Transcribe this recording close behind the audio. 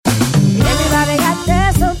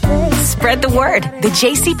Spread the word. The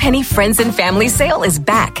JCPenney Friends and Family Sale is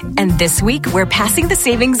back. And this week, we're passing the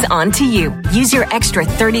savings on to you. Use your extra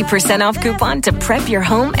 30% off coupon to prep your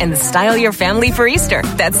home and style your family for Easter.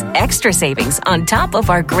 That's extra savings on top of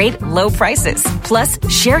our great low prices. Plus,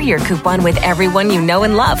 share your coupon with everyone you know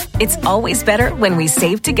and love. It's always better when we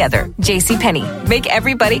save together. JCPenney. Make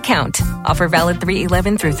everybody count. Offer valid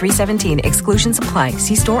 3/11 through 3/17. Exclusions apply.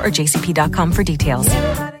 See store or jcp.com for details.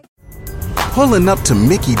 Pulling up to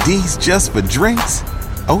Mickey D's just for drinks?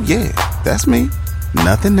 Oh yeah, that's me.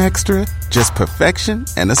 Nothing extra, just perfection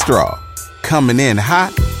and a straw. Coming in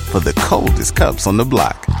hot for the coldest cups on the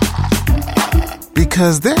block.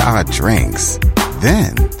 Because there are drinks.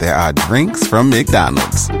 Then there are drinks from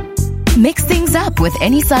McDonald's. Mix things up with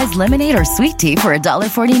any size lemonade or sweet tea for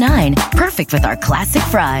 $1.49. Perfect with our classic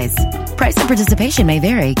fries. Price and participation may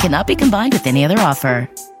vary. Cannot be combined with any other offer.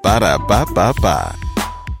 Ba-da-ba-ba-ba.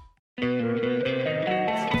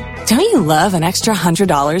 Don't you love an extra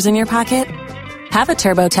 $100 in your pocket? Have a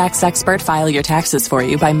TurboTax expert file your taxes for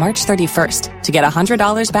you by March 31st to get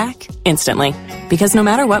 $100 back instantly. Because no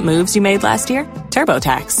matter what moves you made last year,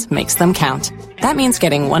 TurboTax makes them count. That means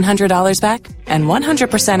getting $100 back and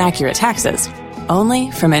 100% accurate taxes, only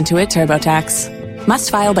from Intuit TurboTax. Must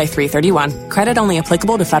file by 3/31. Credit only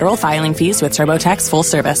applicable to federal filing fees with TurboTax full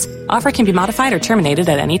service. Offer can be modified or terminated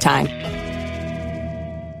at any time.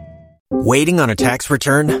 Waiting on a tax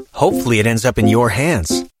return? Hopefully it ends up in your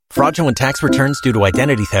hands. Fraudulent tax returns due to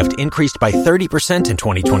identity theft increased by 30% in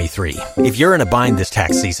 2023. If you're in a bind this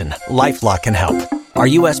tax season, LifeLock can help. Our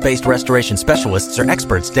U.S.-based restoration specialists are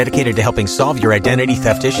experts dedicated to helping solve your identity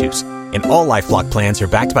theft issues. And all LifeLock plans are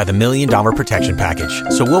backed by the $1 Million Protection Package.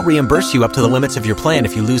 So we'll reimburse you up to the limits of your plan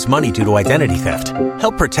if you lose money due to identity theft.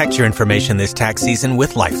 Help protect your information this tax season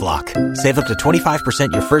with LifeLock. Save up to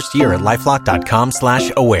 25% your first year at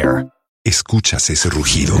LifeLock.com/aware. ¿Escuchas ese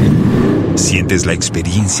rugido? ¿Sientes la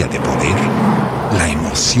experiencia de poder? ¿La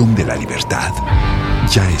emoción de la libertad?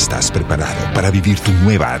 Ya estás preparado para vivir tu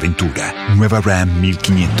nueva aventura. Nueva Ram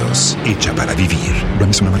 1500, hecha para vivir.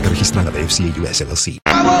 Ram es una marca registrada de FCA US LLC.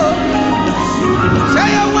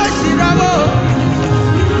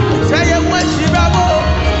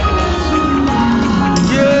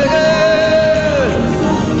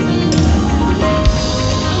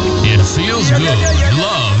 It feels good.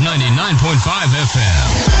 Love 99.5 FM.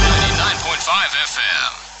 99.5 FM.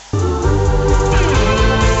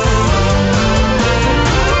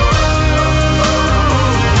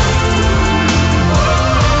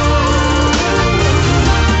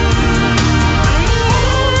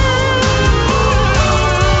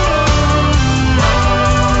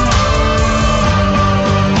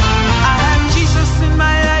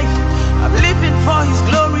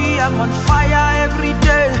 I'm on fire every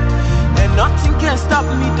day, and nothing can stop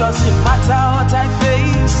me. Doesn't matter what I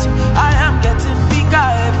face. I am getting bigger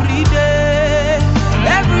every day,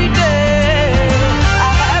 every day.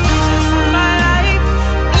 I have Jesus in my life,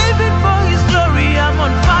 living for His glory. I'm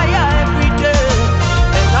on fire every day,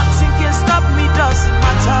 and nothing can stop me. Doesn't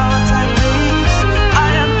matter what I face. I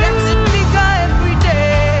am getting bigger every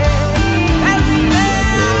day, every day.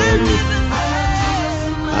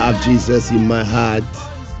 I have Jesus in my heart.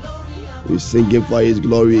 We're singing for His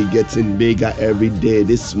glory, getting bigger every day.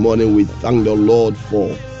 This morning we thank the Lord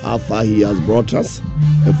for how far He has brought us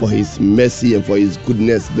and for His mercy and for His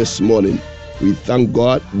goodness this morning. We thank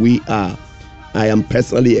God. I am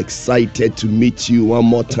personally excited to meet you one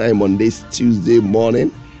more time on this Tuesday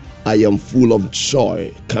morning. I am full of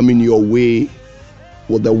joy coming your way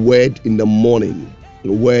with the word in the morning.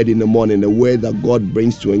 The word in the morning, the word that God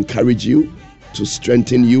brings to encourage you, to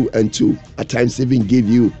strengthen you, and to at times even give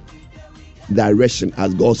you direction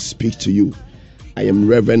as God speaks to you. I am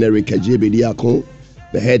Reverend Eric Ajebediakon,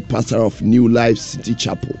 the head pastor of New Life City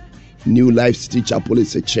Chapel. New Life City Chapel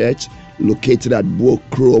is a church located at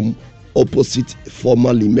Chrome, opposite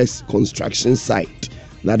former Limex construction site.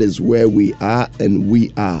 That is where we are, and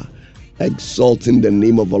we are exalting the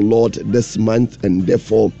name of the Lord this month, and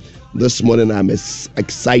therefore this morning I'm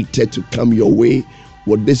excited to come your way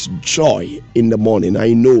with this joy in the morning.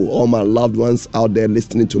 I know all my loved ones out there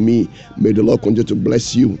listening to me, may the Lord continue to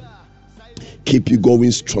bless you, keep you going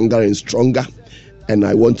stronger and stronger. And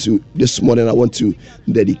this morning I want to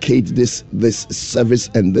dedicate this service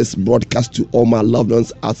and this broadcast to all my loved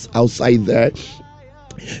ones outside there,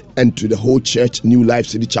 and to the whole church, New Life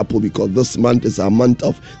City Chapel, because this month is a month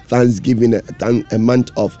of thanksgiving, a month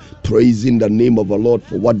of praising the name of the Lord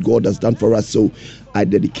for what God has done for us. So I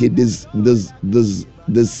dedicate this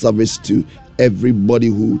service to everybody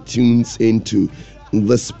who tunes into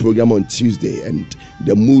this program on Tuesday. And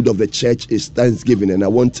the mood of the church is Thanksgiving, and I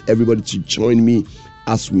want everybody to join me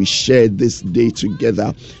as we share this day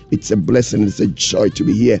together. It's a blessing, it's a joy to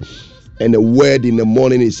be here. And the word in the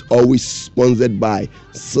morning is always sponsored by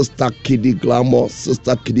Sister Kiddy Glamour.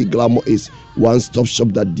 Sister Kiddy Glamour is one-stop shop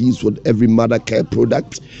that deals with every mother care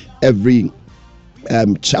product, every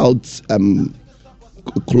child's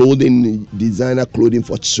clothing, designer clothing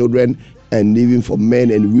for children, and even for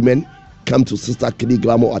men and women. Come to Sister Kiddy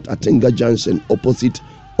Glamour at Atenga Junction, opposite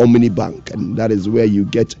Omni Bank, and that is where you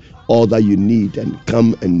get all that you need. And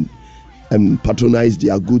come and patronize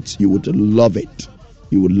their goods. You would love it.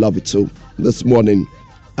 You would love it. So this morning,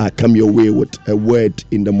 I come your way with a word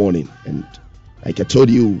in the morning. And like I told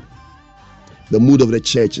you, the mood of the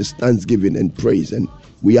church is thanksgiving and praise. And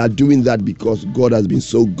we are doing that because God has been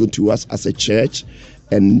so good to us as a church.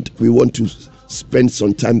 And we want to spend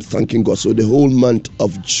some time thanking God. So the whole month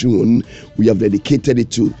of June, we have dedicated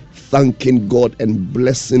it to thanking God and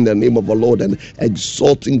blessing the name of the Lord and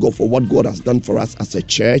exalting God for what God has done for us as a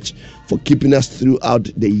church, for keeping us throughout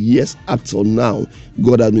the years up till now.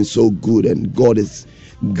 God has been so good, and God is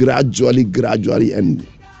gradually and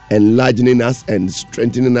enlarging us and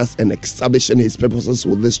strengthening us and establishing his purposes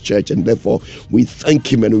with this church, and therefore we thank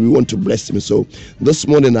him and we want to bless him. So this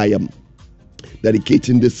morning I am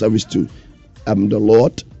dedicating this service to the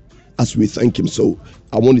Lord as we thank him. So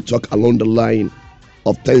I want to talk along the line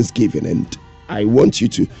of thanksgiving, and I want you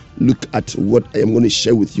to look at what I am going to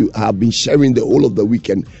share with you. I have been sharing the whole of the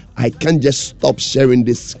weekend. I can't just stop sharing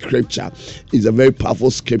this scripture. It's a very powerful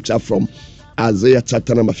scripture from Isiah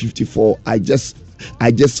chapter number 54. I just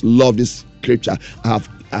love this scripture. I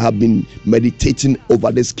have been meditating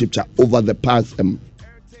over this scripture over the past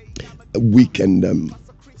weekend, and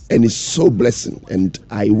it's so blessing, and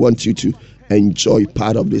I want you to enjoy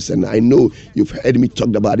part of this. And I know you've heard me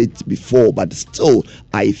talk about it before, but still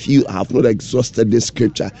I feel I have not exhausted this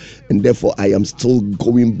scripture, and therefore I am still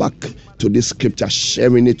going back to this scripture,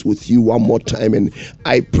 sharing it with you one more time. And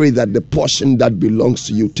I pray that the portion that belongs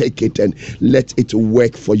to you, take it and let it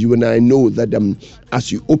work for you. And I know that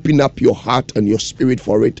as you open up your heart and your spirit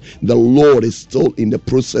for it, the Lord is still in the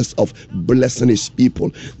process of blessing his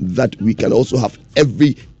people, that we can also have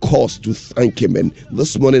every cause to thank him. And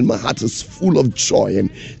this morning my heart is full of joy,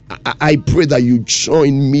 and I pray that you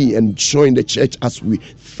join me and join the church as we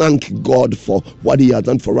thank God for what he has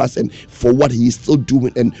done for us and for what he is still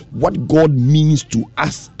doing, and what God means to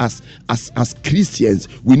us as Christians.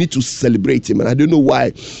 We need to celebrate him. And I don't know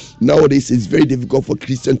why nowadays it's very difficult for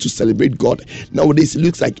Christians to celebrate God. Nowadays it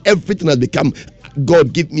looks like everything has become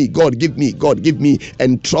God give me, God give me, God give me,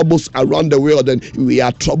 and troubles around the world, and we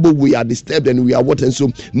are troubled, we are disturbed, and we are what. And so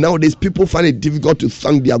nowadays people find it difficult to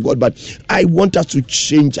thank their God. But I want us to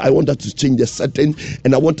change. I want us to change the setting,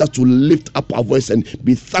 and I want us to lift up our voice and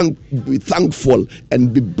be thankful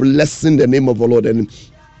and be blessing the name of the Lord. And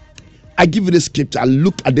I give you the scripture.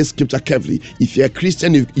 Look at this scripture carefully. If you're a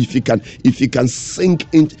Christian, if you can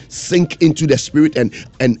sink into the spirit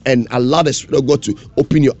and allow the Spirit of God to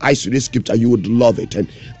open your eyes to this scripture, you would love it. And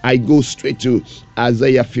I go straight to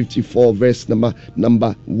Isaiah 54, verse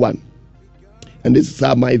number 1. And this is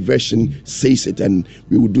how my version says it, and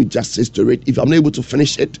we will do justice to it. If I'm not able to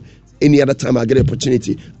finish it, any other time I get an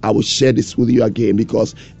opportunity, I will share this with you again,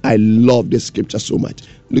 because I love this scripture so much.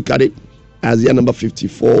 Look at it. Isaiah number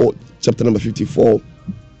 54, chapter number 54,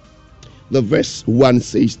 the verse 1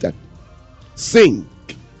 says that, Sing,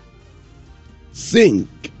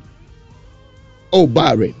 O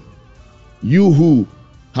barren, you who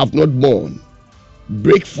have not borne,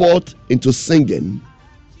 break forth into singing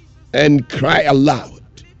and cry aloud,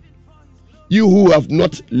 you who have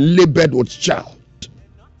not labored with child,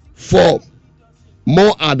 for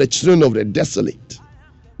more are the children of the desolate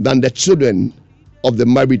than the children of the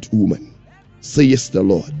married woman, says the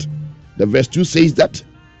Lord. The verse 2 says that,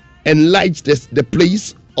 enlarge the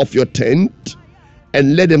place of your tent,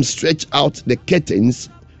 and let them stretch out the curtains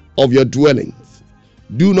of your dwellings.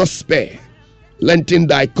 Do not spare, lengthen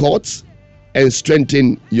thy cords, and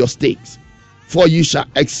strengthen your stakes, for you shall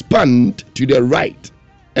expand to the right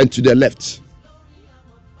and to the left.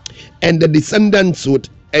 And your descendants would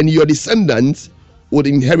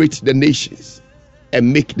inherit the nations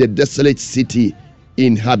and make the desolate city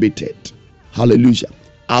inhabited. Hallelujah.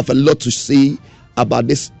 I have a lot to say about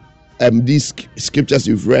these scriptures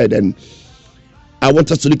you've read, and I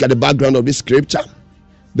want us to look at the background of this scripture.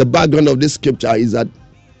 The background of this scripture is that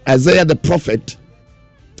Isaiah the prophet,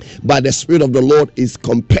 by the Spirit of the Lord, is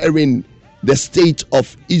comparing the state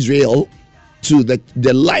of Israel to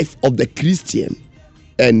the life of the Christian.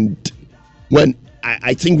 And when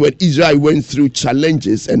I think when Israel went through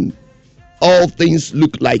challenges and all things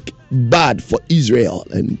looked like bad for Israel,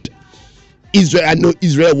 and I know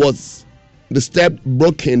Israel was disturbed,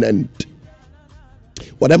 broken, and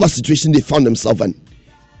whatever situation they found themselves in.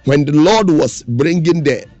 When the Lord was bringing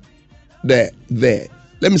the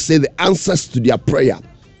let me say the answers to their prayer,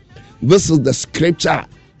 this is the scripture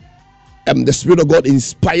the Spirit of God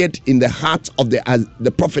inspired in the heart of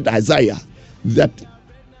the prophet Isiah, that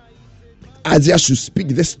Isiah should speak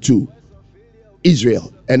this to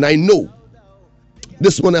Israel. And I know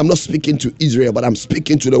this morning I'm not speaking to Israel, but I'm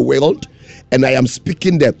speaking to the world, and I am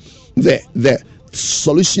speaking the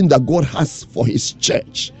solution that God has for his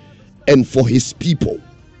church and for his people.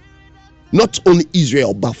 Not only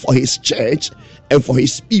Israel, but for his church and for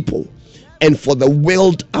his people and for the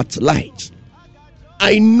world at large.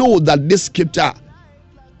 I know that this scripture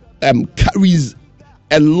carries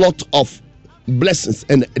a lot of blessings,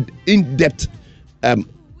 and in depth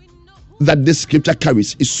that this scripture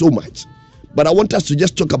carries is so much. But I want us to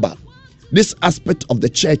just talk about this aspect of the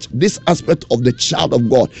church, this aspect of the child of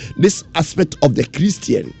God, this aspect of the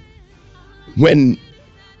Christian. When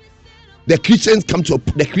the Christian come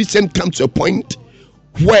to a point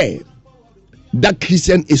where that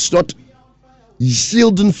Christian is not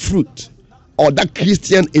yielding fruit, or that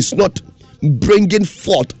Christian is not bringing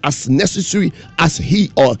forth as necessary as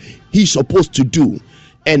he or he's supposed to do.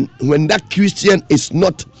 And when that Christian is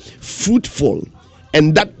not fruitful,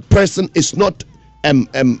 and that person is not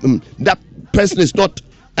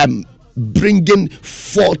bringing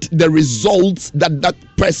forth the results that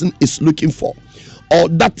person is looking for, or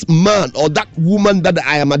that man or that woman that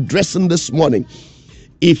I am addressing this morning,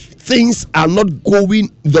 if things are not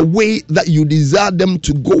going the way that you desire them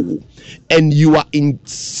to go, and you are in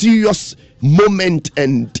serious moment,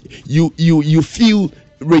 and you feel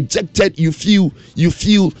rejected, you feel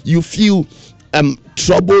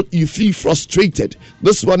troubled, you feel frustrated,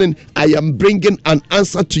 this morning I am bringing an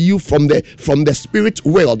answer to you from the spirit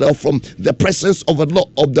world, or from the presence of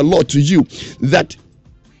the Lord to you, that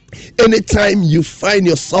anytime you find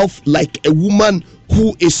yourself like a woman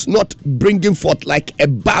who is not bringing forth, like a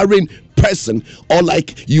barren person, or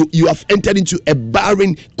like you have entered into a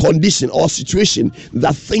barren condition or situation,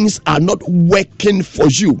 that things are not working for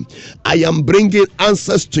you, I am bringing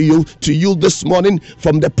answers to you this morning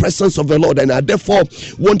from the presence of the Lord. And I therefore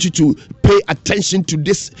want you to pay attention to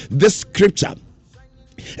this scripture,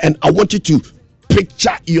 and I want you to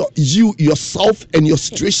picture yourself and your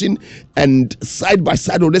situation, and side by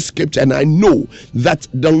side of the scripture, and I know that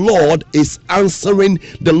the Lord is answering,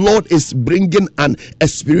 the Lord is bringing a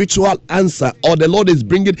spiritual answer, or the Lord is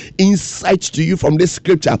bringing insight to you from this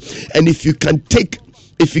scripture. And if you can take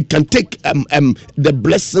the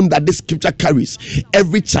blessing that this scripture carries,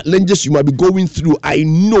 every challenges you might be going through, I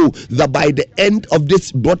know that by the end of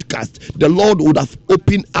this broadcast, the Lord would have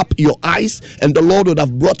opened up your eyes, and the Lord would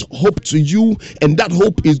have brought hope to you, and that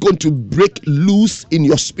hope is going to break loose in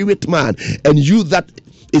your spirit man, and you that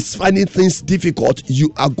is finding things difficult,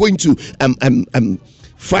 you are going to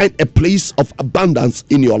find a place of abundance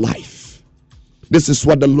in your life. This is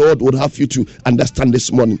what the Lord would have you to understand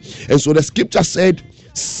this morning. And so the scripture said,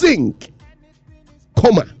 sing,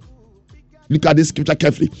 comma. Look at this scripture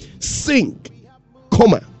carefully. Sing,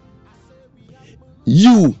 comma.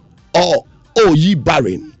 You, or oh ye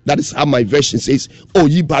barren. That is how my version says, oh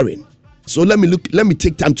ye barren. So let me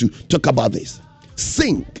take time to talk about this.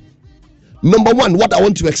 Sing. Number one, what I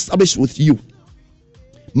want to establish with you,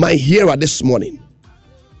 my hearer, this morning,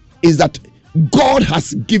 is that God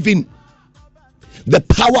has given the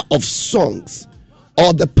power of songs,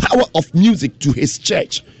 or the power of music, to his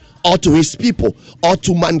church, or to his people, or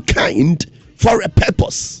to mankind for a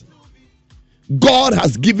purpose. God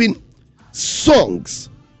has given songs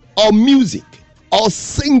or music or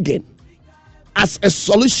singing as a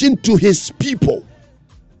solution to his people.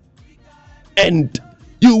 And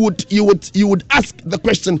you would ask the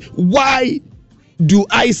question, why do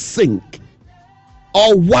I sing?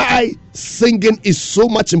 Or why singing is so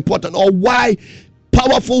much important, or why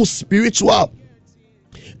powerful spiritual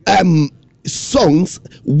songs,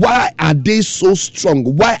 why are they so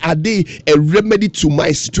strong? Why are they a remedy to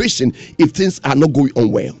my situation if things are not going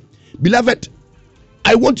on well? Beloved,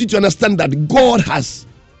 I want you to understand that God has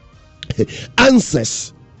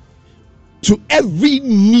answers to every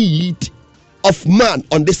need of man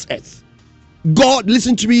on this earth. God,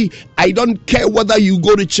 listen to me, I don't care whether you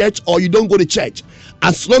go to church or you don't go to church,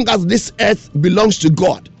 as long as this earth belongs to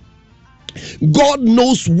God. God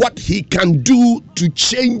knows what he can do to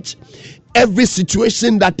change every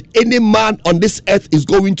situation that any man on this earth is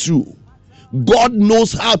going through. God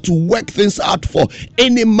knows how to work things out for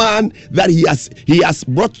any man that he has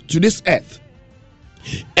brought to this earth.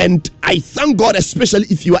 And I thank God, especially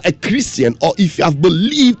if you are a Christian, or if you have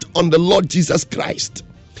believed on the Lord Jesus Christ.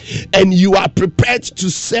 and you are prepared to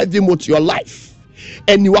serve him with your life,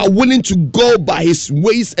 and you are willing to go by his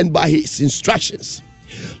ways and by his instructions,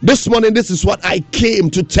 this morning, this is what I came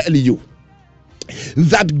to tell you,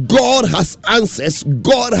 that God has answers.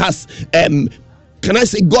 God has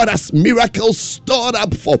God has miracles stored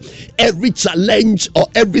up for every challenge or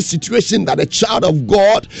every situation that a child of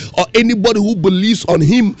God or anybody who believes on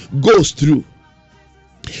him goes through.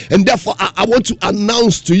 And therefore, I want to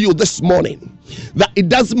announce to you this morning that it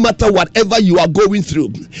doesn't matter whatever you are going through.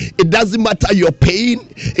 It doesn't matter your pain.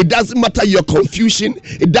 It doesn't matter your confusion.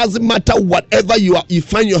 It doesn't matter whatever you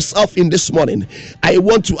find yourself in this morning. I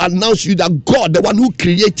want to announce you that God, the one who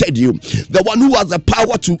created you, the one who has the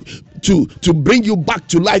power to bring you back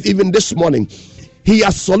to life even this morning, he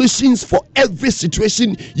has solutions for every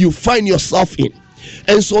situation you find yourself in.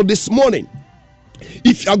 And so this morning,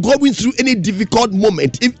 if you are going through any difficult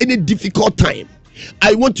moment, if any difficult time,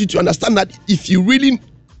 I want you to understand that if you really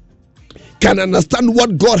can understand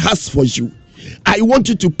what God has for you, I want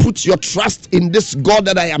you to put your trust in this God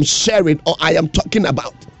that I am sharing or I am talking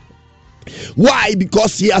about. Why?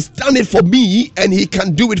 Because he has done it for me and he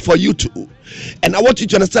can do it for you too. And I want you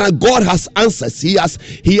to understand that God has answers. He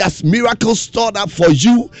has miracles stored up for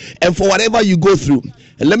you and for whatever you go through.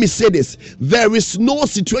 And let me say this, there is no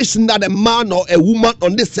situation that a man or a woman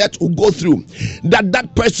on this earth will go through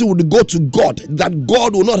that person would go to God, that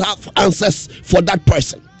God will not have answers for that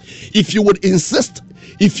person. If you would insist,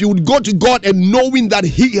 if you would go to God and knowing that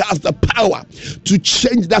he has the power to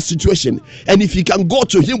change that situation, and if you can go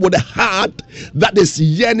to him with a heart that is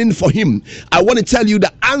yearning for him, I want to tell you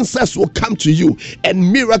the answers will come to you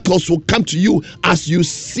and miracles will come to you as you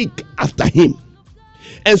seek after him.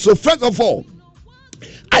 And so first of all,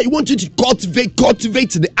 I want you to cultivate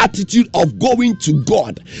the attitude of going to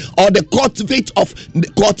God, or cultivate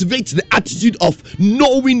the attitude of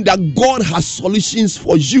knowing that God has solutions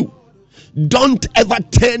for you. Don't ever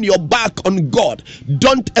turn your back on God.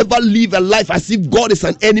 Don't ever live a life as if God is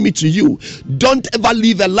an enemy to you. Don't ever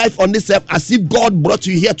live a life on this earth as if God brought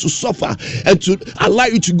you here to suffer and to allow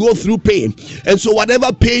you to go through pain. And so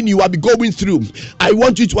whatever pain you are going through, I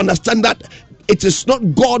want you to understand that it is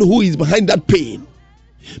not God who is behind that pain,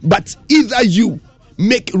 but either you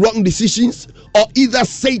make wrong decisions, or either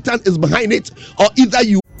Satan is behind it, or either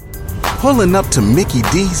you. Pulling up to Mickey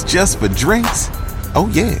D's just for drinks? Oh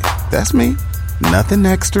yeah, that's me. Nothing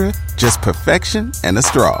extra, just perfection and a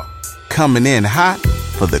straw. Coming in hot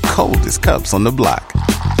for the coldest cups on the block.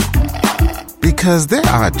 Because there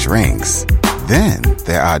are drinks. Then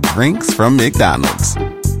there are drinks from McDonald's.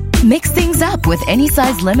 Mix things up with any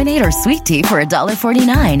size lemonade or sweet tea for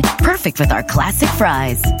 $1.49. Perfect with our classic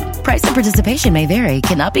fries. Price and participation may vary.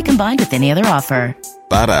 Cannot be combined with any other offer.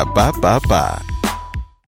 Ba-da-ba-ba-ba.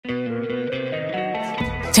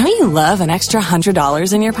 Don't you love an extra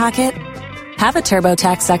 $100 in your pocket? Have a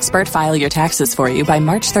TurboTax expert file your taxes for you by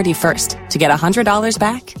March 31st to get $100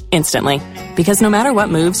 back instantly. Because no matter what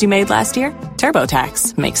moves you made last year,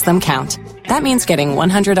 TurboTax makes them count. That means getting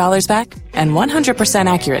 $100 back and 100%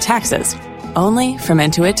 accurate taxes, only from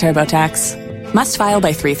Intuit TurboTax. Must file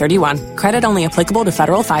by 3/31. Credit only applicable to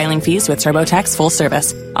federal filing fees with TurboTax full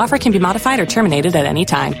service. Offer can be modified or terminated at any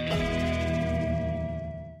time.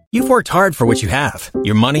 You've worked hard for what you have.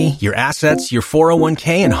 Your money, your assets, your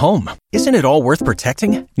 401k, and home. Isn't it all worth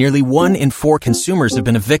protecting? Nearly 1 in 4 consumers have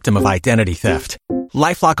been a victim of identity theft.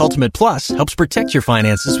 LifeLock Ultimate Plus helps protect your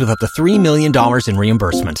finances with up to $3 million in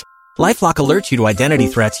reimbursement. LifeLock alerts you to identity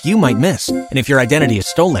threats you might miss. And if your identity is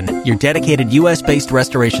stolen, your dedicated U.S.-based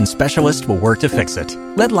restoration specialist will work to fix it.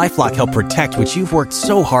 Let LifeLock help protect what you've worked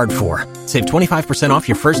so hard for. Save 25% off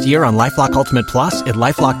your first year on LifeLock Ultimate Plus at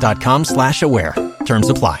LifeLock.com/aware. Terms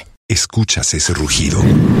apply. ¿Escuchas ese rugido?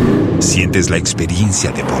 ¿Sientes la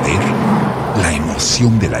experiencia de poder? ¿La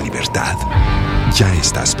emoción de la libertad? Ya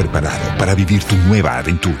estás preparado para vivir tu nueva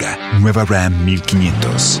aventura. Nueva Ram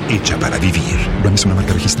 1500, hecha para vivir. Ram es una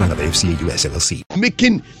marca registrada de FCA US LLC.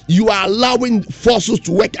 You are allowing forces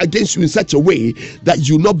to work against you in such a way that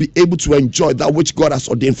you'll not be able to enjoy that which God has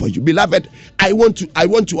ordained for you. Beloved, I want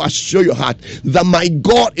to assure your heart that my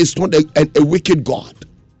God is not a wicked God.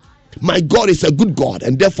 My God is a good God,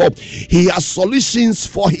 and therefore he has solutions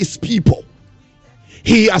for his people.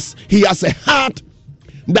 He has a heart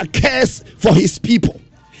that cares for his people.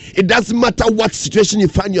 It doesn't matter what situation you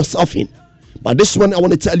find yourself in, but this one I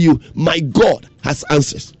want to tell you, my God has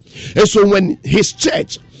answers. And so when his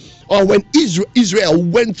church, or when Israel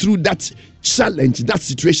went through that challenge, that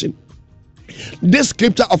situation, this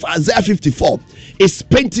scripture of Isaiah 54 is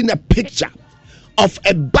painting a picture of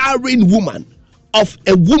a barren woman of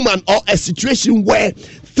a woman or a situation where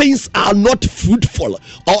things are not fruitful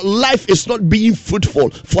or life is not being fruitful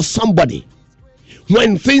for somebody,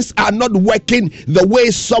 when things are not working the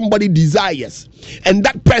way somebody desires, and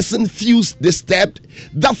that person feels disturbed,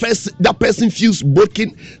 that person feels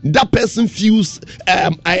broken, that person feels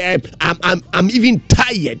I'm even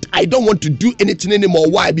tired, I don't want to do anything anymore.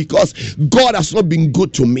 Why? Because God has not been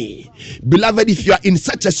good to me. Beloved, if you are in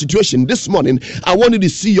such a situation this morning, I want you to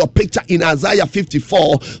see your picture in Isaiah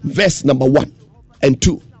 54 verse number 1 and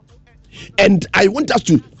 2. And I want us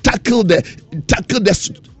to tackle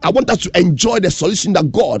this. I want us to enjoy the solution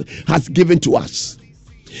that God has given to us.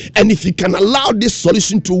 And if you can allow this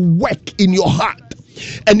solution to work in your heart,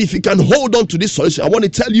 and if you can hold on to this solution, I want to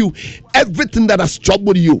tell you, everything that has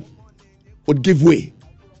troubled you would give way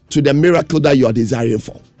to the miracle that you are desiring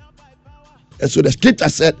for. And so the scripture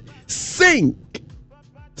said, sing,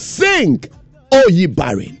 O ye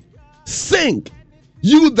barren, sing,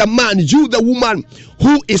 you the man, you the woman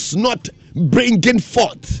who is not bringing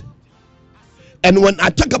forth. And when I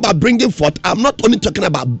talk about bringing forth, I'm not only talking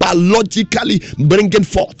about biologically bringing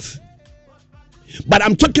forth, but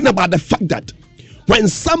I'm talking about the fact that when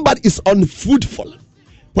somebody is unfruitful,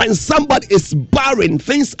 when somebody is barren,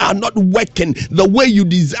 things are not working the way you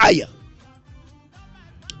desire,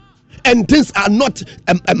 and things are not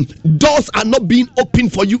doors are not being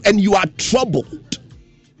opened for you, and you are troubled.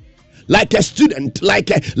 Like a student, like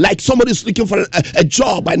somebody is looking for a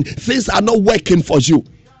job and things are not working for you.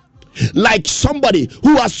 Like somebody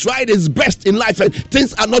who has tried his best in life and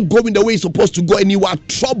things are not going the way it's supposed to go, and you are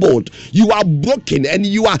troubled, you are broken, and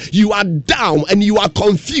you are down, and you are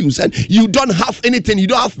confused, and you don't have anything, you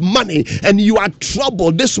don't have money, and you are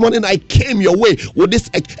troubled. This morning I came your way with this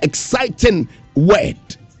exciting word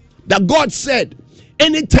that God said,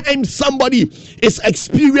 anytime somebody is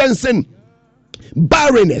experiencing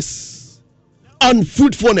barrenness,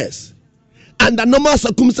 unfruitfulness, and the normal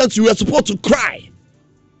circumstances, you are supposed to cry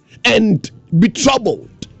and be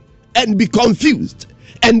troubled and be confused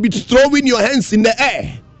and be throwing your hands in the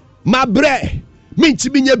air. My bre, minti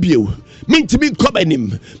binyebio, minti bin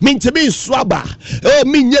kobenim, minti bin swaba. Oh,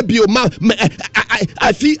 minyebio,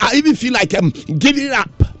 I even feel like I'm giving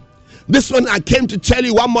up. This one I came to tell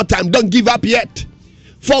you one more time, don't give up yet.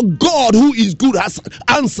 For God, who is good, has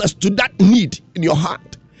answers to that need in your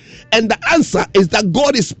heart. And the answer is that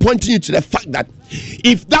God is pointing you to the fact that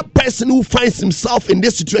if that person who finds himself in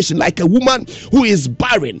this situation, like a woman who is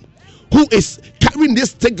barren, who is carrying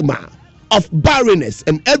this stigma of barrenness,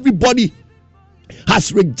 and everybody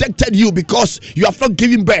has rejected you because you have not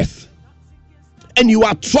given birth, and you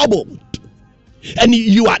are troubled, and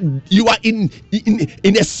you are in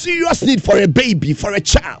a serious need for a baby, for a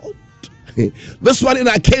child. This morning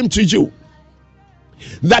I came to you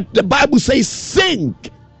that the Bible says, sing.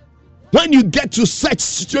 When you get to such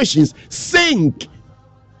situations, sing.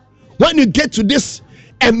 When you get to this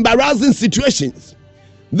embarrassing situations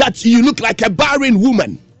that you look like a barren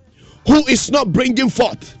woman who is not bringing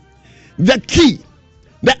forth, the key,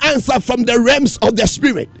 the answer from the realms of the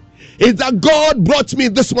spirit is that God brought me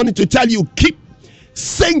this morning to tell you, keep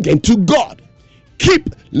singing to God, keep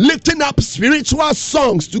lifting up spiritual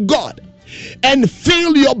songs to God, and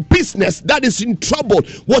fill your business that is in trouble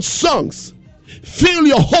with songs. Fill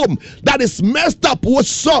your home that is messed up with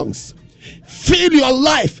songs. Fill your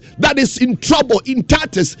life that is in trouble, in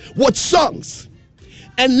tatters, with songs.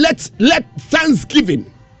 And let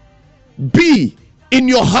thanksgiving be in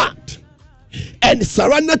your heart. And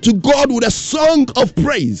surrender to God with a song of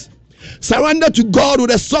praise. Surrender to God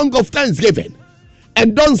with a song of thanksgiving.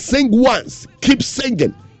 And don't sing once, keep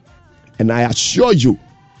singing. And I assure you,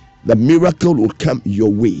 the miracle will come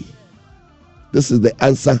your way. This is the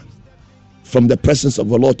answer from the presence of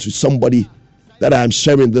the Lord to somebody that I am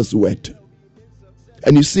sharing this word.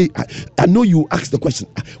 And you see, I know you ask the question,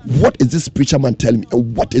 what is this preacher man telling me,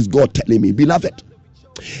 and what is God telling me? Beloved,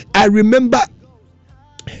 I remember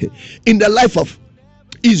in the life of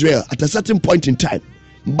Israel at a certain point in time,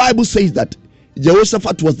 Bible says that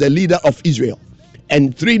Jehoshaphat was the leader of Israel,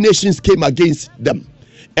 and 3 nations came against them,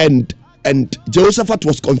 and Jehoshaphat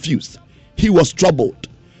was confused, he was troubled,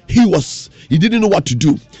 he didn't know what to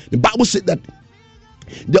do. The Bible said that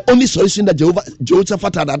the only solution that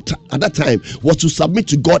Jehoshaphat had at that time was to submit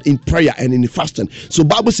to God in prayer and in fasting. So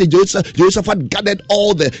Bible says Jehoshaphat gathered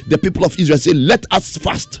all the people of Israel and said, let us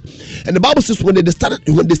fast. And the Bible says when they started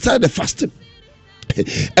the fasting,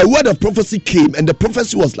 a word of prophecy came, and the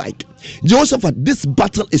prophecy was like, Jehoshaphat, this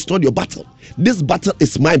battle is not your battle. This battle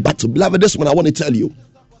is my battle. Beloved, this one I want to tell you.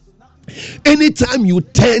 Anytime you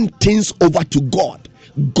turn things over to God,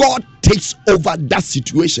 God takes over that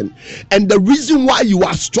situation. And the reason why you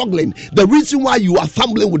are struggling, the reason why you are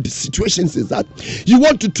fumbling with the situations is that you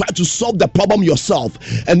want to try to solve the problem yourself.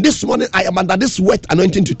 And this morning I am under this wet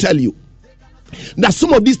anointing to tell you that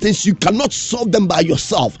some of these things you cannot solve them by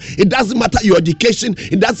yourself. It doesn't matter your education,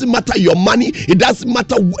 it doesn't matter your money, it doesn't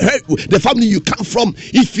matter the family you come from.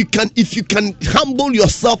 If you can humble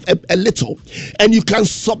yourself a little, and you can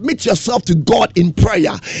submit yourself to God in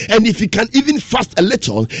prayer, and if you can even fast a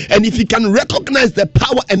little, and if you can recognize the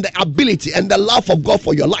power and the ability and the love of God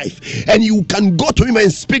for your life, and you can go to him and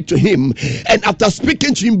speak to him, and after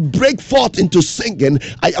speaking to him break forth into singing,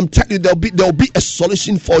 I am telling you there'll be a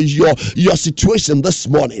solution for your situation this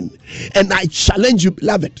morning. And I challenge you,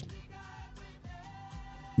 beloved,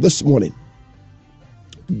 this morning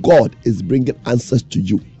God is bringing answers to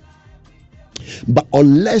you, but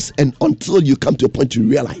unless and until you come to a point to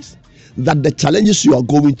realize that the challenges you are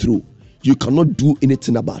going through, you cannot do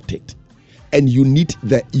anything about it, and you need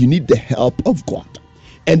the help of God.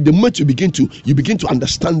 And the moment you begin to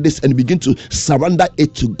understand this and begin to surrender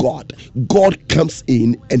it to God, God comes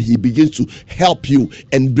in and he begins to help you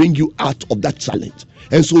and bring you out of that challenge.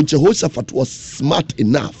 And so Jehoshaphat was smart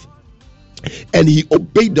enough, and he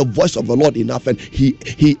obeyed the voice of the Lord enough, and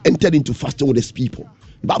he entered into fasting with his people.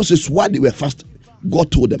 The Bible says while they were fasting,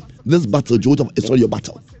 God told them, this battle, Jehoshaphat, is not your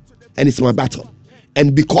battle, and it's my battle.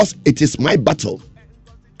 And because it is my battle,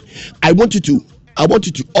 I want you to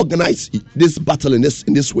organize this battle in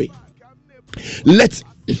this way. Let's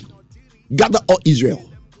gather all Israel.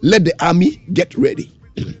 Let the army get ready.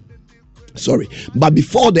 But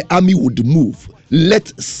before the army would move, let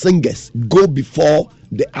singers go before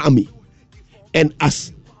the army. And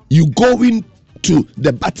as you go into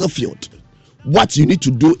the battlefield, what you need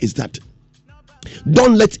to do is that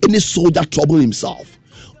don't let any soldier trouble himself.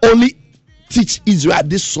 Only teach Israel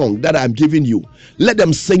this song that I'm giving you. Let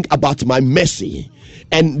them sing about my mercy.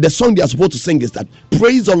 And the song they are supposed to sing is that,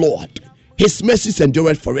 praise the Lord, his mercies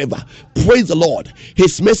endure forever. Praise the Lord,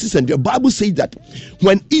 his mercies endure. The Bible says that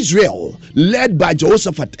when Israel, led by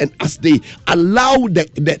Jehoshaphat, and as they allow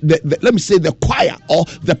the let me say the choir, or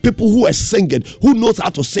the people who are singing, who knows how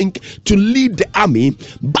to sing, to lead the army,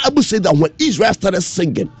 Bible says that when Israel started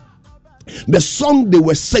singing, the song they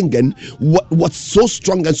were singing was so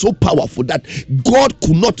strong and so powerful that God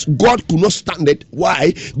could not stand it.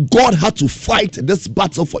 Why? God had to fight this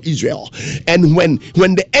battle for Israel. And when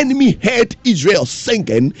the enemy heard Israel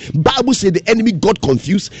singing, Bible said the enemy got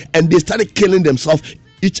confused and they started killing themselves,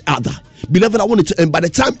 each other. Beloved, I wanted to, and by the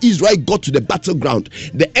time Israel got to the battleground,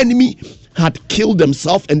 the enemy had killed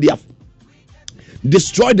themselves and they have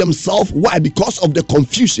destroyed themselves. Why? Because of the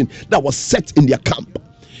confusion that was set in their camp.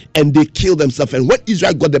 And they killed themselves. And when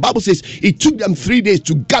Israel got, the Bible says it took them 3 days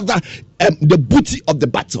to gather the booty of the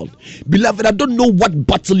battle. Beloved, I don't know what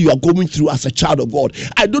battle you are going through as a child of God.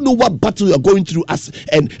 I don't know what battle you are going through as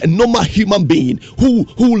a normal human being who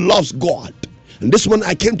loves God. And this one,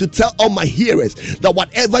 I came to tell all my hearers that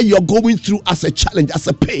whatever you're going through as a challenge, as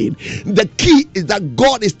a pain, the key is that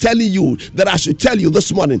God is telling you, that I should tell you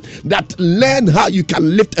this morning, that learn how you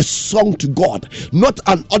can lift a song to God. Not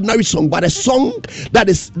an ordinary song, but a song that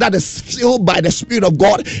is filled by the Spirit of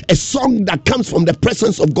God, a song that comes from the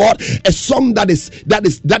presence of God, a song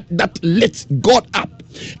that lifts God up.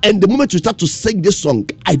 And the moment you start to sing this song,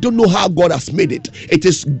 I don't know how God has made it. It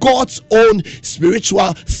is God's own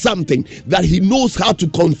spiritual something that he knows how to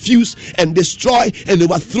confuse and destroy and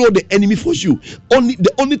overthrow the enemy for you.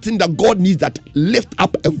 The only thing that God needs, that lift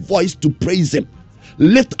up a voice to praise him.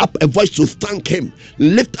 Lift up a voice to thank him.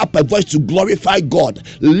 Lift up a voice to glorify God.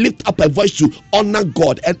 Lift up a voice to honor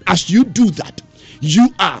God. And as you do that, you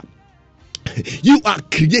are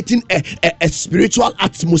creating a spiritual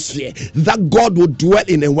atmosphere that God will dwell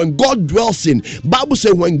in. And when God dwells in, Bible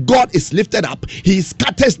says when God is lifted up, he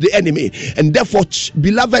scatters the enemy. And therefore,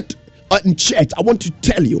 beloved, in church, I want to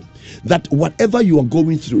tell you that whatever you are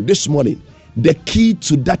going through this morning, the key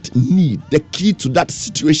to that need, the key to that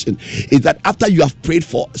situation is that after you have prayed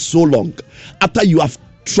for so long, after you have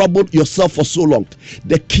troubled yourself for so long,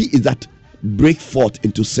 the key is that break forth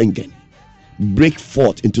into singing. Break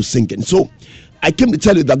forth into singing. So I came to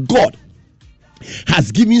tell you that God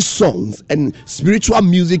has given songs and spiritual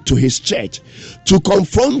music to his church to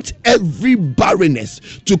confront every barrenness,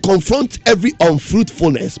 to confront every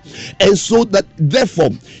unfruitfulness. And so that therefore,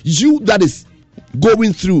 you that is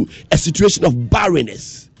going through a situation of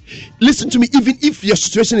barrenness, Listen to me, even if your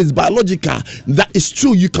situation is biological, that is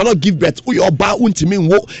true, you cannot give birth. And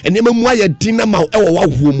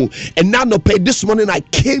now this morning I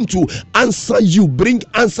came to answer you, bring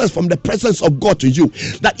answers from the presence of God to you,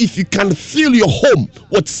 that if you can fill your home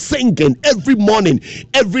with singing every morning,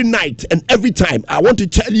 every night, and every time, I want to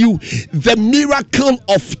tell you the miracle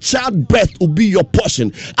of childbirth will be your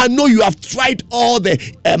portion. I know you have tried all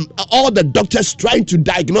the doctors trying to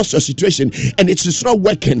diagnose your situation, and it is not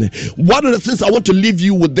working. One of the things I want to leave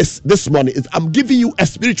you with this morning is I'm giving you a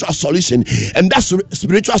spiritual solution, and that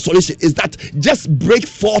spiritual solution is that just break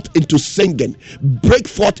forth into singing, break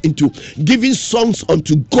forth into giving songs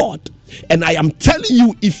unto God. And I am telling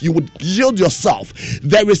you, if you would yield yourself,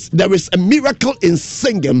 there is a miracle in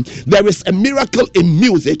singing, there is a miracle in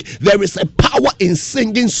music, there is a power in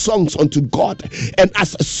singing songs unto God. And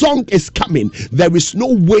as a song is coming, there is no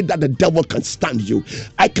way that the devil can stand you.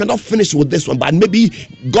 I cannot finish with this one, but maybe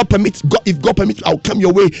God permits, if God permits, I'll come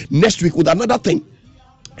your way next week with another thing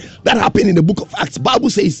that happened in the book of Acts. Bible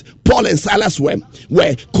says Paul and Silas were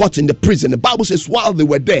caught in the prison. The Bible says while they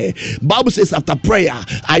were there, Bible says after prayer,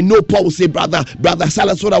 I know Paul will say, brother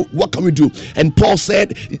Silas, what can we do? And Paul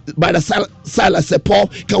said, Silas said, Paul,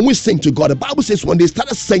 can we sing to God? The Bible says when they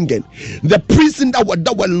started singing, the prison that were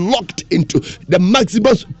locked into the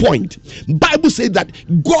maximum point, Bible says that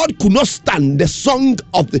God could not stand the song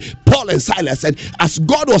of the Paul and Silas, and as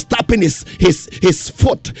God was tapping his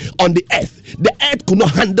foot on the earth could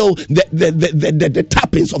not handle the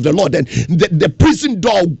tappings of the Lord, and the prison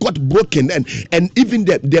door got broken, and even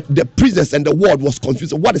the prisoners and the ward was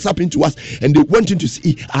confused. What is happening to us? And they went in to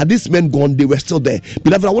see, are these men gone? They were still there.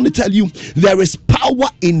 Beloved, I want to tell you, there is power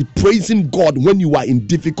in praising God when you are in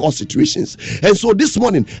difficult situations. And so this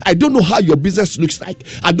morning, I don't know how your business looks like,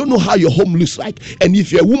 I don't know how your home looks like, and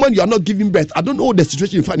if you're a woman, you are not giving birth, I don't know the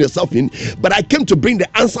situation you find yourself in, but I came to bring the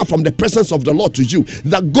answer from the presence of the Lord to you,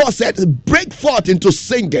 that God said, break forth into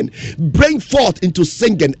singing, bring forth into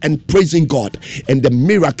singing and praising God, and the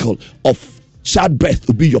miracle of childbirth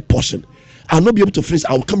will be your portion. I'll not be able to finish.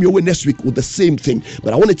 I'll come your way next week with the same thing,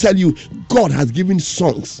 but I want to tell you, God has given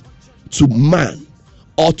songs to man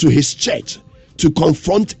or to his church to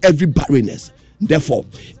confront every barrenness. Therefore,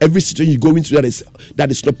 every situation you go into that is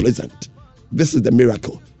not pleasant, this is the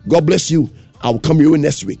miracle. God bless you. I'll come your way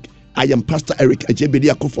next week. I am Pastor Eric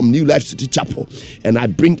Ajebediako from New Life City Chapel, and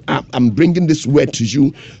I'm bringing this word to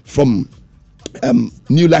you from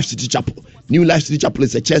New Life City Chapel. New Life City Chapel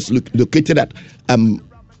is a church located at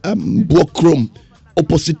Bokrom,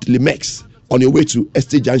 opposite Limex, on your way to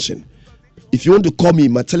Estate Junction. If you want to call me,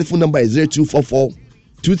 my telephone number is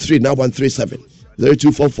 0244-239137.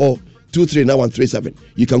 0244-239137.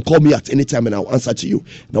 You can call me at any time and I'll answer to you.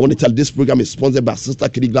 And I want to tell you, this program is sponsored by Sister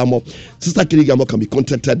Kitty Glamour. Sister Kitty Glamour can be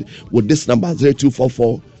contacted with this number,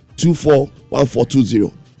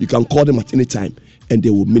 0244-241420. You can call them at any time and they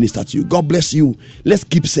will minister to you. God bless you. Let's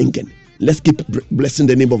keep singing. Let's keep blessing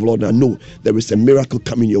the name of the Lord. I know there is a miracle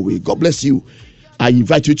coming your way. God bless you. I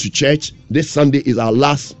invite you to church. This Sunday is our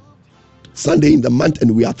last Sunday in the month,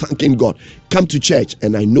 and we are thanking God. Come to church,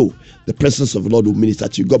 and I know the presence of the Lord will minister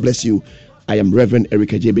to you. God bless you. I am Reverend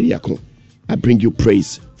Eric Ajebediako. I bring you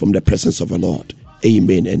praise from the presence of the Lord.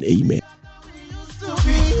 Amen and amen.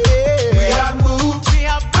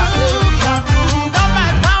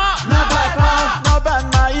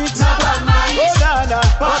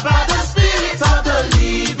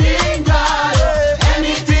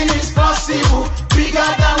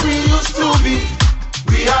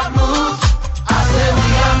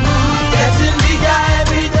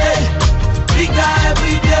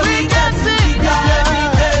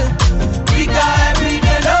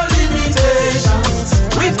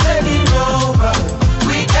 We've taken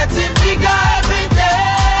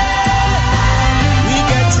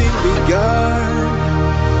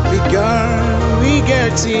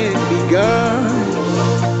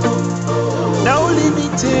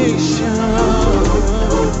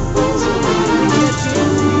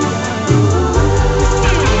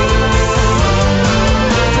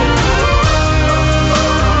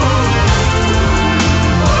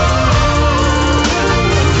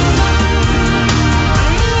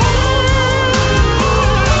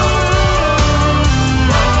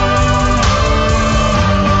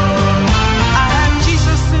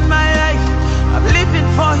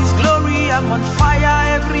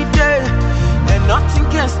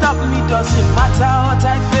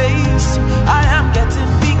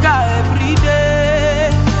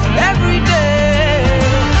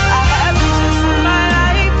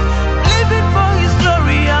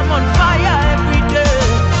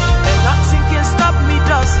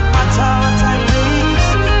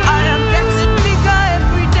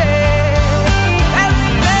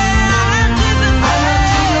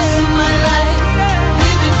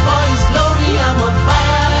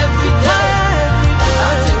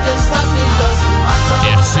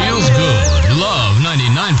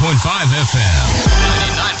FM.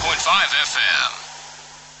 99.5 FM.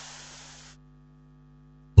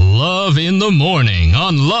 Love in the Morning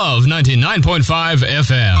on Love 99.5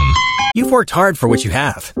 FM. You've worked hard for what you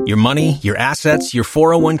have. Your money, your assets, your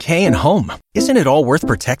 401k, and home. Isn't it all worth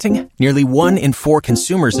protecting? Nearly 1 in 4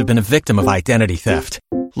 consumers have been a victim of identity theft.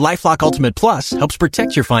 LifeLock Ultimate Plus helps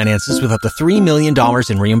protect your finances with up to $3 million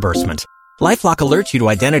in reimbursement. LifeLock alerts you to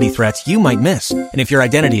identity threats you might miss. And if your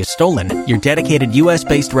identity is stolen, your dedicated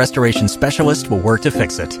U.S.-based restoration specialist will work to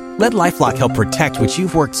fix it. Let LifeLock help protect what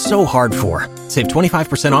you've worked so hard for. Save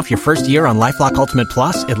 25% off your first year on LifeLock Ultimate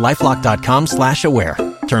Plus at LifeLock.com/aware.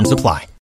 Terms apply.